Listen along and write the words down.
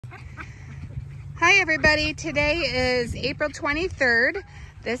Hi everybody, today is April 23rd.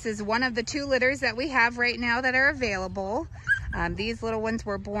 This is one of the 2 litters that we have right now that are available. These little ones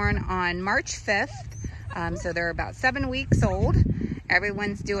were born on March 5th, so they're about 7 weeks old.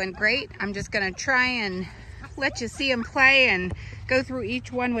 Everyone's doing great. I'm just gonna try and let you see them play and go through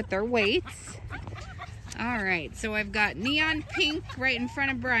each one with their weights. All right, so I've got neon pink right in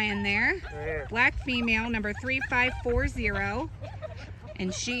front of Brian there. Black female, number 3540.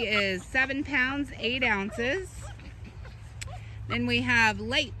 And she is 7 pounds, 8 ounces. Then we have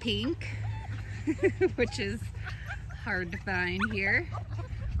light pink, which is hard to find here.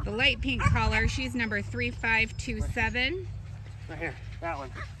 The light pink color, she's number 3527. Right here, that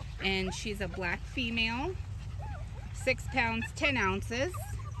one. And she's a black female, 6 pounds, 10 ounces,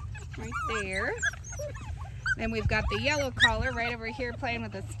 right there. Then we've got the yellow collar right over here playing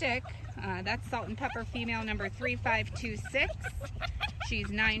with a stick. That's salt and pepper female, number 3526. She's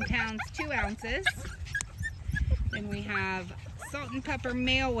 9 pounds, 2 ounces. Then we have salt and pepper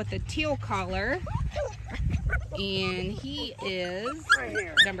male with a teal collar. And he is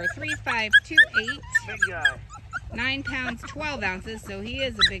number 3528. Big guy. 9 pounds, 12 ounces, so he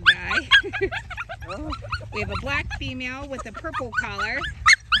is a big guy. We have a black female with a purple collar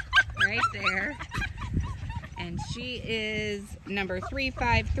right there. And she is number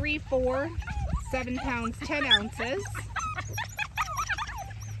 3534, 7 pounds, 10 ounces.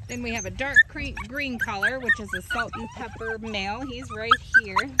 Then we have a dark green color, which is a salt and pepper male. He's right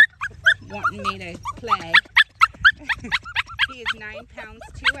here, wanting me to play. He is 9 pounds,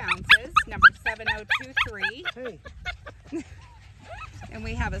 2 ounces, number 7023. Hey. And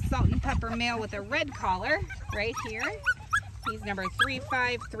we have a salt and pepper male with a red collar right here. He's number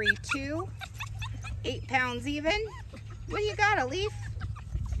 3532. 8 pounds even. What do you got, a leaf?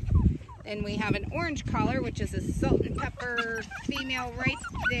 Then we have an orange collar, which is a salt and pepper female right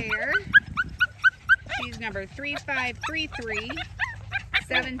there. She's number 3533,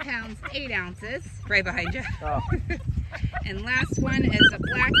 7 pounds, 8 ounces, right behind you. Oh. And last one is a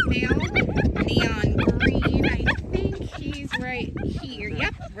black male, neon green. I think he's right here.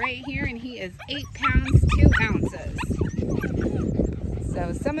 Yep, right here, and he is 8 pounds, 2 ounces.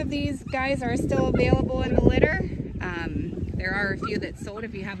 So some of these guys are still available in the litter. There are a few that sold.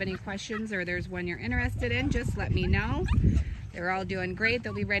 If you have any questions or there's one you're interested in, just let me know. They're all doing great.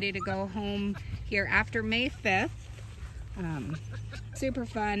 They'll be ready to go home here after May 5th. Super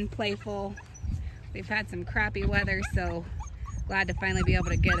fun, playful. We've had some crappy weather, so glad to finally be able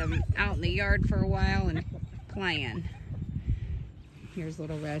to get them out in the yard for a while and playing. Here's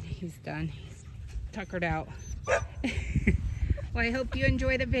Little Red. He's done. He's tuckered out. Well, I hope you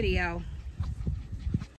enjoy the video.